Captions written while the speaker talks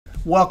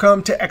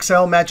Welcome to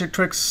Excel Magic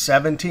Tricks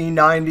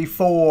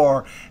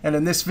 1794. And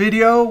in this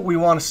video, we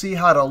want to see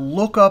how to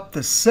look up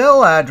the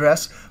cell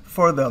address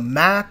for the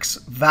max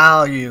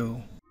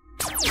value.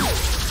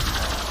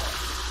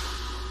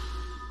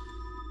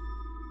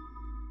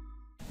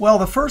 Well,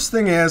 the first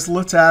thing is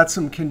let's add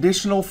some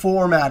conditional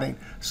formatting.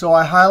 So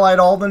I highlight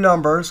all the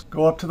numbers,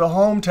 go up to the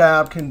Home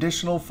tab,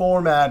 Conditional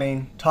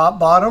Formatting, Top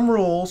Bottom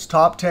Rules,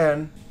 Top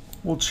 10.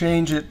 We'll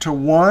change it to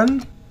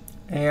 1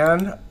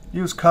 and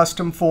use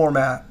Custom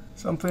Format.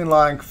 Something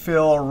like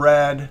fill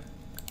red,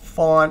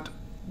 font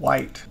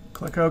white.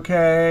 Click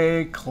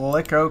OK,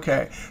 click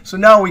OK. So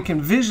now we can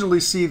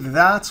visually see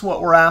that's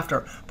what we're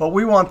after. But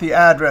we want the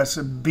address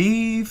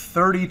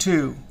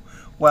B32.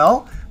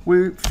 Well,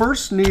 we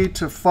first need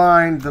to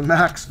find the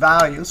max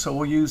value. So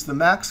we'll use the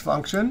max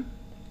function.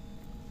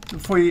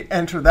 If we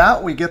enter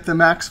that, we get the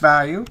max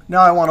value.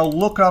 Now I want to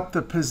look up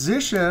the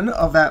position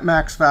of that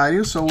max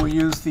value. So we'll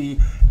use the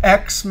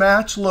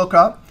XMATCH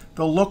lookup.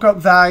 The lookup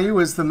value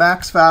is the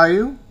max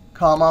value,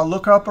 comma,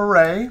 lookup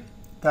array,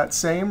 that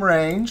same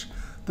range.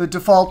 The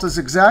default is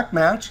exact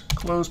match,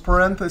 close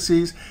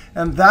parentheses,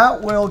 and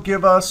that will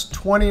give us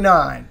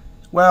 29.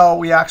 Well,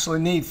 we actually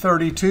need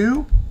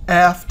 32.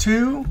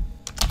 F2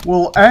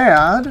 will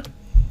add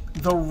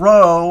the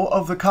row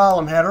of the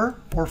column header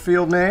or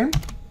field name.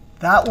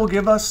 That will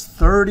give us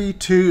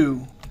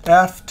 32.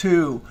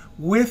 F2.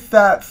 With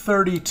that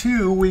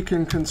 32, we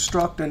can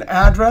construct an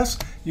address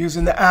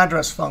using the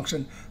address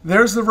function.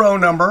 There's the row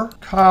number,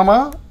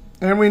 comma,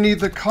 and we need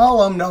the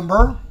column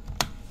number.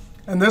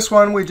 And this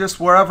one, we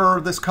just,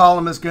 wherever this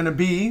column is going to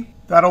be,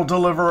 that'll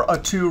deliver a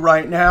 2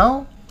 right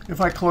now.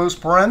 If I close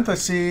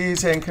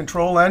parentheses and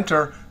Control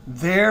Enter,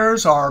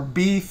 there's our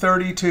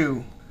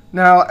B32.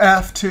 Now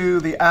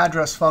F2, the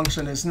address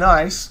function, is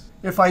nice.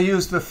 If I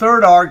use the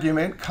third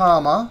argument,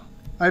 comma,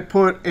 I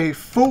put a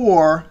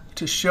 4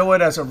 to show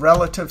it as a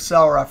relative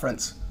cell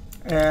reference.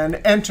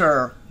 And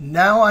Enter.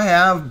 Now I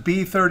have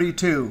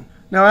B32.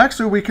 Now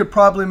actually, we could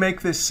probably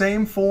make this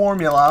same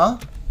formula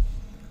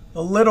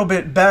a little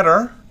bit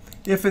better.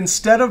 If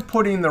instead of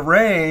putting the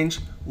range,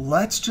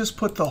 let's just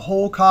put the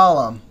whole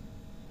column.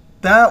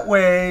 That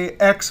way,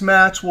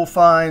 XMatch will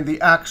find the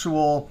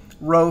actual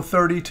row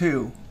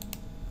 32.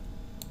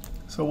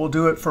 So we'll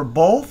do it for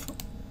both.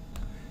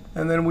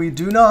 And then we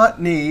do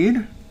not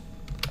need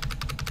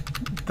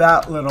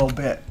that little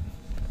bit.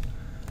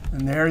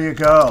 And there you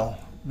go.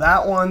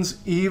 That one's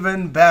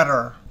even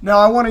better. Now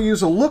I want to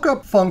use a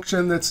lookup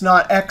function that's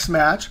not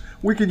XMatch.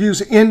 We could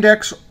use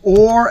index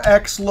or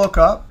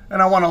XLOOKUP.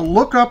 And I want to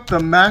look up the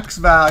max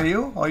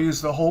value. I'll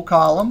use the whole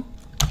column,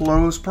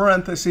 close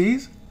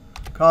parentheses,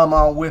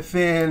 comma,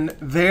 within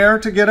there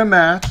to get a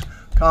match,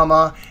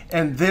 comma,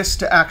 and this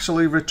to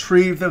actually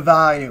retrieve the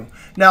value.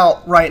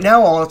 Now, right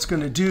now, all it's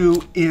going to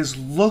do is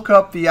look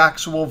up the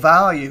actual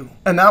value.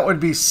 And that would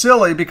be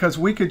silly because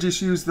we could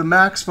just use the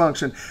max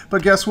function.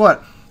 But guess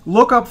what?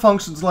 Lookup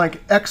functions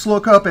like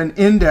XLOOKUP and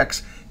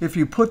index, if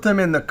you put them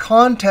in the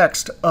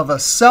context of a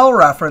cell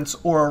reference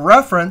or a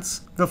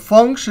reference, the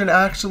function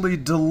actually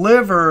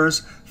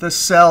delivers the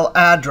cell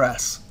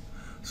address.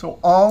 So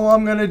all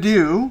I'm going to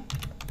do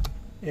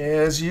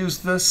is use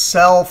the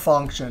cell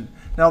function.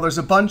 Now there's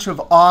a bunch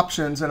of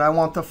options, and I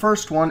want the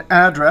first one,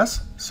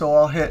 address. So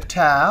I'll hit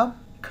Tab,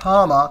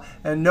 comma,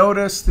 and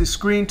notice the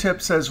screen tip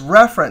says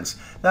reference.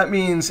 That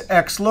means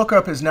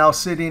XLOOKUP is now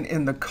sitting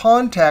in the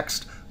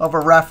context of a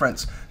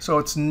reference. So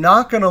it's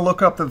not going to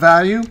look up the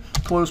value,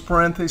 close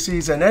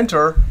parentheses, and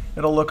Enter.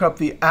 It'll look up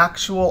the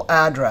actual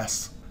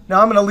address. Now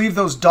I'm going to leave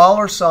those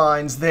dollar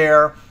signs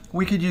there.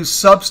 We could use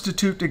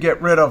substitute to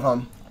get rid of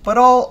them, but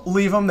I'll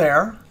leave them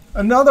there.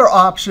 Another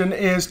option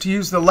is to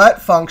use the let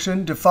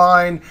function,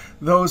 define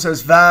those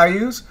as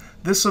values.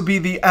 This will be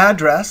the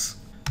address.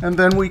 And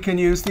then we can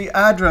use the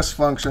address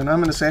function. I'm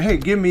going to say, hey,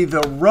 give me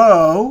the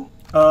row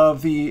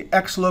of the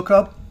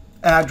XLOOKUP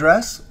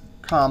address,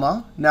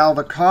 comma. Now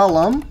the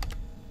column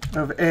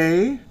of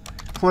A,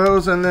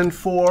 close, and then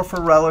 4 for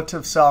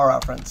relative cell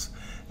reference.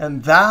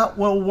 And that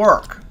will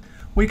work.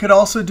 We could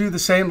also do the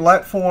same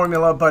let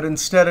formula, but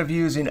instead of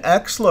using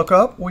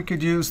XLOOKUP, we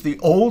could use the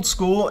old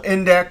school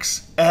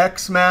index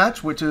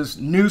XMatch, which is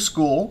new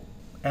school,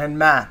 and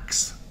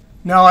max.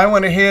 Now I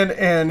went ahead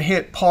and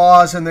hit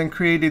pause and then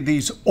created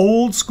these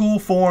old school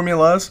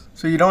formulas,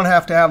 so you don't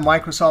have to have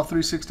Microsoft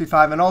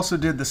 365, and also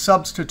did the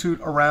substitute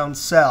around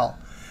cell.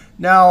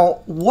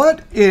 Now,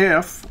 what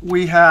if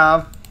we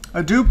have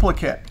a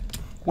duplicate?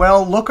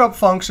 Well, lookup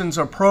functions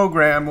are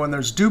programmed when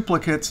there's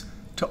duplicates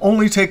to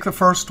only take the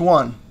first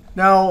one.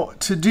 Now,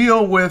 to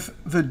deal with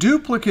the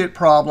duplicate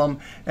problem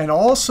and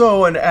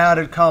also an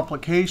added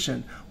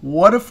complication,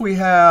 what if we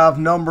have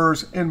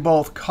numbers in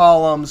both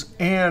columns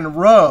and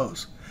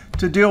rows?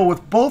 To deal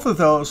with both of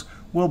those,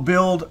 we'll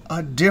build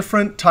a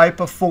different type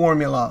of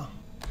formula.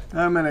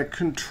 I'm going to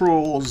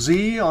Control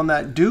Z on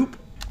that dupe.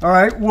 All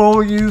right,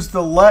 we'll use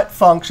the let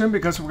function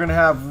because we're going to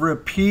have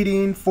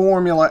repeating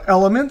formula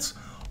elements.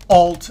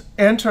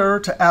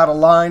 Alt-Enter to add a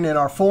line in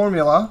our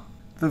formula.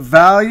 The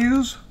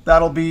values,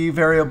 that'll be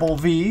variable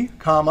v,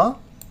 comma,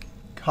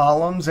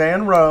 columns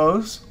and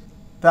rows.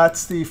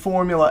 That's the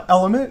formula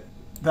element.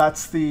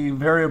 That's the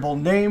variable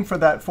name for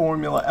that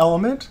formula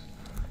element,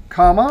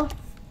 comma,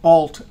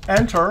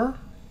 Alt-Enter.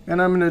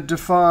 And I'm going to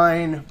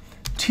define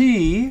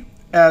T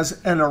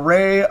as an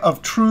array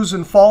of trues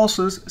and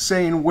falses,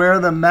 saying where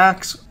the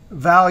max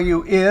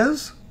value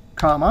is,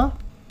 comma.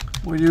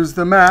 We'll use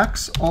the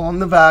max on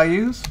the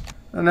values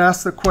and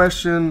ask the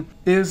question,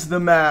 is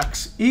the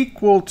max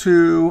equal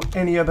to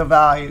any of the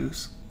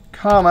values,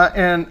 comma,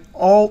 and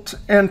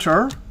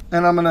Alt-Enter.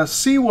 And I'm going to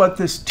see what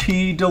this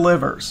T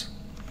delivers.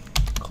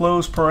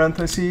 Close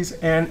parentheses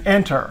and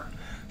enter.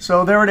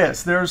 So there it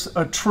is. There's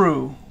a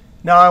true.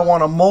 Now I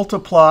want to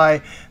multiply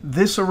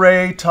this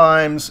array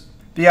times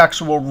the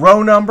actual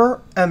row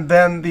number and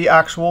then the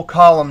actual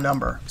column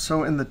number.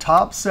 So in the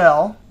top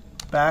cell,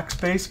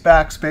 backspace,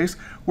 backspace,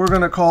 we're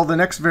going to call the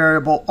next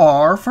variable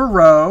R for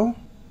row.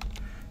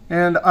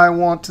 And I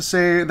want to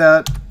say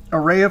that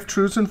array of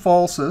trues and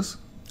falses,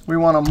 we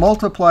want to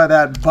multiply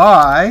that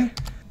by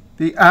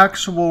the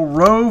actual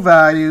row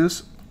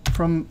values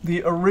from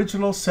the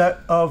original set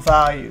of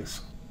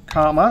values,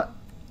 comma,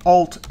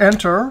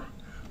 Alt-Enter.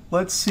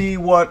 Let's see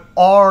what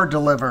R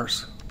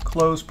delivers.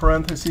 Close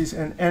parentheses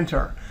and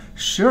enter.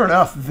 Sure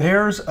enough,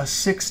 there's a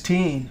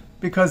 16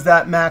 because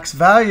that max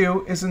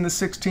value is in the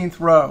 16th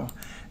row.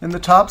 In the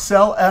top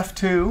cell,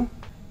 F2,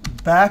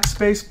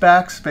 backspace,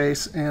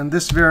 backspace, and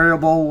this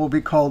variable will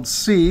be called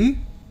C,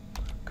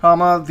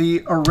 comma,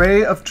 the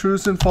array of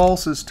trues and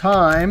falses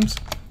times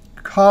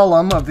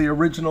column of the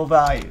original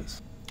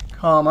values,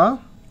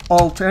 comma,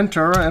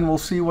 Alt-Enter, and we'll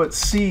see what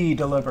C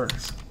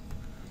delivers.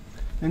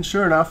 And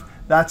sure enough,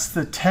 that's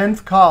the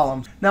 10th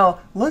column. Now,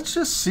 let's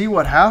just see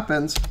what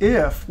happens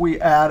if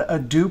we add a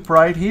dupe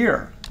right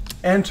here.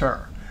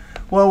 Enter.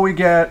 Well, we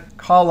get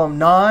column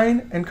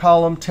 9 and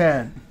column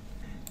 10.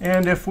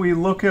 And if we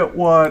look at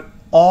what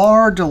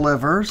R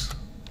delivers,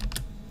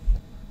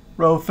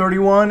 row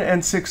 31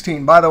 and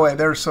 16. By the way,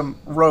 there's some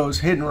rows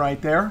hidden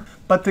right there.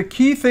 But the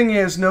key thing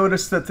is,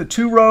 notice that the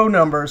two row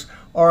numbers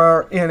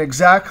are in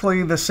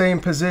exactly the same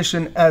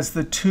position as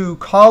the two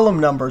column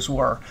numbers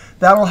were.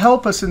 That'll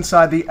help us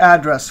inside the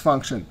address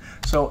function.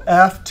 So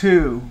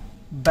F2,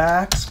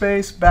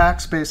 backspace,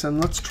 backspace,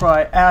 and let's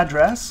try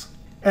address.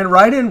 And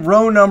right in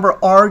row number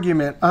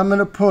argument, I'm going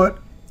to put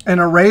an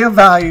array of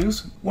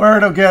values where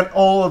it'll get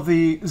all of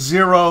the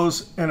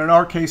zeros, and in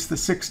our case, the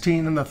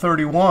 16 and the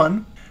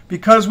 31.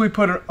 Because we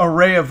put an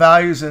array of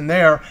values in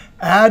there,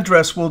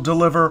 address will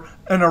deliver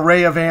an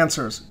array of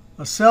answers.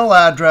 A cell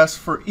address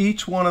for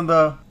each one of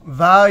the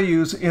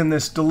values in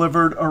this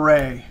delivered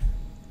array,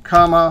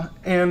 comma,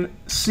 and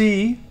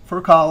C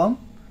for column,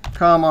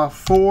 comma,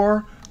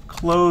 4,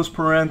 close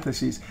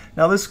parentheses.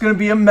 Now this is going to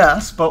be a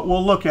mess, but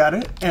we'll look at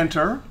it.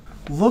 Enter.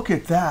 Look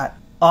at that.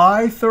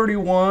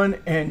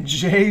 I31 and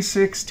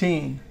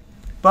J16.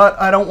 But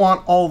I don't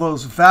want all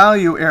those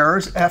value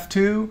errors,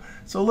 F2.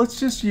 So let's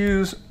just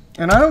use,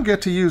 and I don't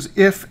get to use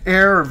if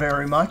error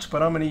very much,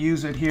 but I'm going to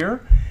use it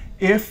here.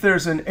 If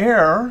there's an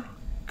error,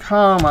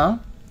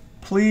 comma,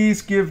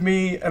 please give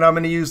me, and I'm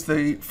going to use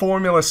the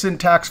formula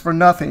syntax for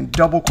nothing,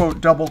 double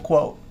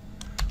quote,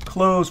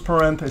 close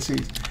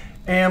parentheses.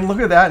 And look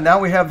at that. Now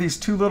we have these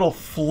two little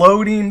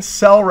floating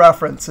cell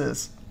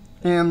references.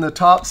 In the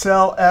top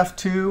cell,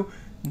 F2,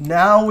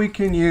 now we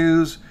can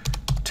use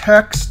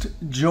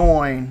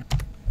TEXTJOIN.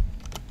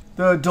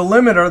 The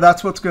delimiter,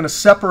 that's what's going to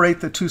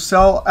separate the two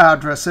cell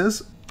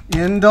addresses.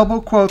 In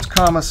double quotes,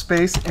 comma,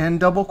 space, in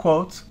double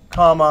quotes,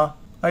 comma.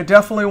 I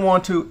definitely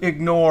want to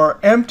ignore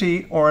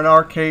empty, or in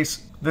our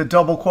case, the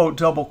double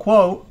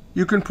quote.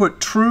 You can put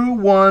true,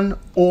 1,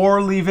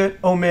 or leave it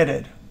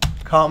omitted,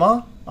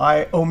 comma.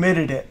 I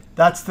omitted it.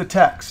 That's the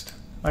text.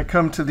 I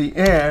come to the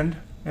end,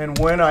 and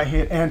when I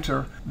hit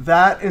enter,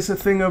 that is a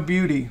thing of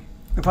beauty.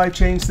 If I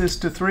change this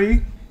to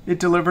 3, it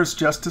delivers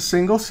just a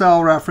single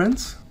cell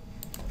reference.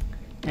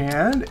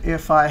 And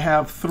if I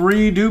have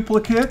 3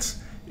 duplicates,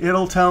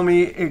 it'll tell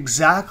me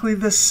exactly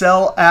the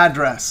cell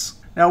address.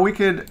 Now we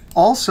could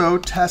also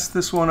test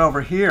this one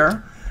over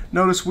here.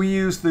 Notice we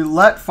use the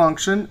let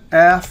function,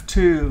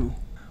 F2.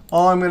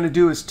 All I'm going to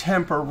do is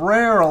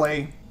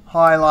temporarily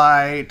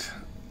highlight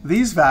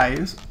these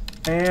values.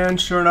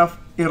 And sure enough,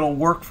 it'll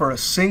work for a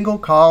single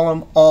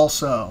column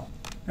also.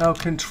 Now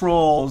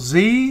Control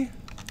Z,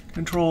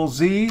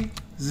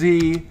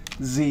 Z,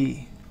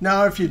 Z.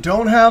 Now, if you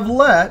don't have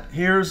let,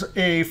 here's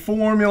a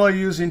formula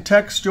using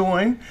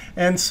TEXTJOIN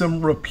and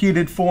some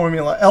repeated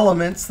formula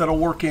elements that'll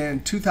work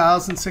in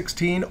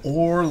 2016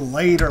 or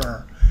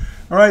later.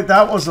 All right,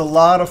 that was a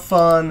lot of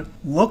fun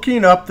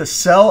looking up the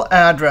cell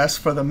address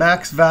for the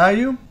max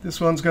value. This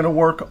one's going to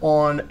work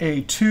on a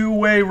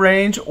two-way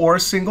range or a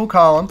single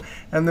column.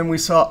 And then we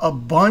saw a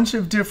bunch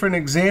of different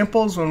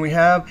examples when we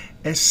have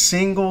a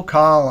single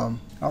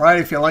column. All right,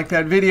 if you like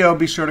that video,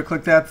 be sure to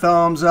click that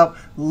thumbs up,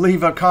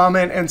 leave a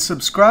comment, and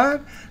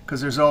subscribe, because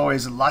there's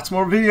always lots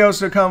more videos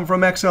to come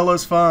from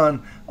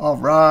excelisfun. All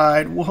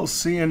right, we'll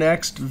see you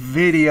next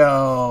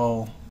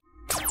video.